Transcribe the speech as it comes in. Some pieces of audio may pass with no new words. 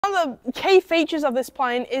of the key features of this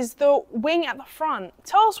plane is the wing at the front.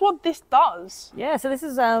 Tell us what this does. Yeah, so this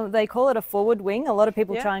is, they call it a forward wing. A lot of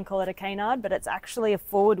people try and call it a canard, but it's actually a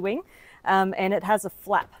forward wing, and it has a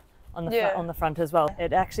flap on the front as well.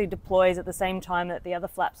 It actually deploys at the same time that the other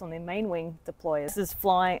flaps on the main wing deploy. This is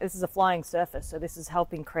a flying surface, so this is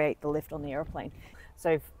helping create the lift on the airplane.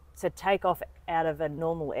 So to take off out of a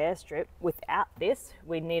normal airstrip, without this,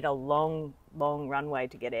 we need a long runway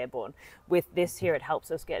to get airborne. With this here, it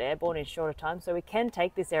helps us get airborne in shorter time, so we can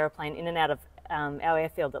take this airplane in and out of our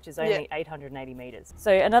airfield, which is only 880 meters.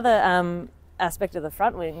 So another aspect of the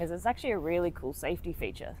front wing is it's actually a really cool safety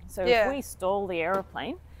feature. So if we stall the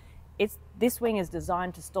airplane, this wing is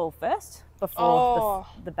designed to stall first before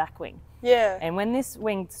the back wing. Yeah. And when this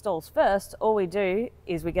wing stalls first, all we do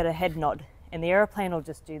is we get a head nod, and the airplane will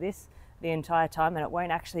just do this the entire time, and it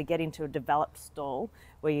won't actually get into a developed stall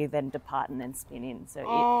where you then depart and then spin in. So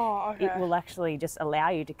it will actually just allow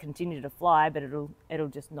you to continue to fly, but it'll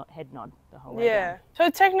just not head nod the whole way down. So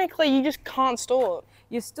technically you just can't stall it.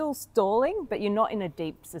 You're still stalling, but you're not in a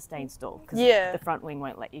deep sustained stall because the front wing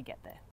won't let you get there.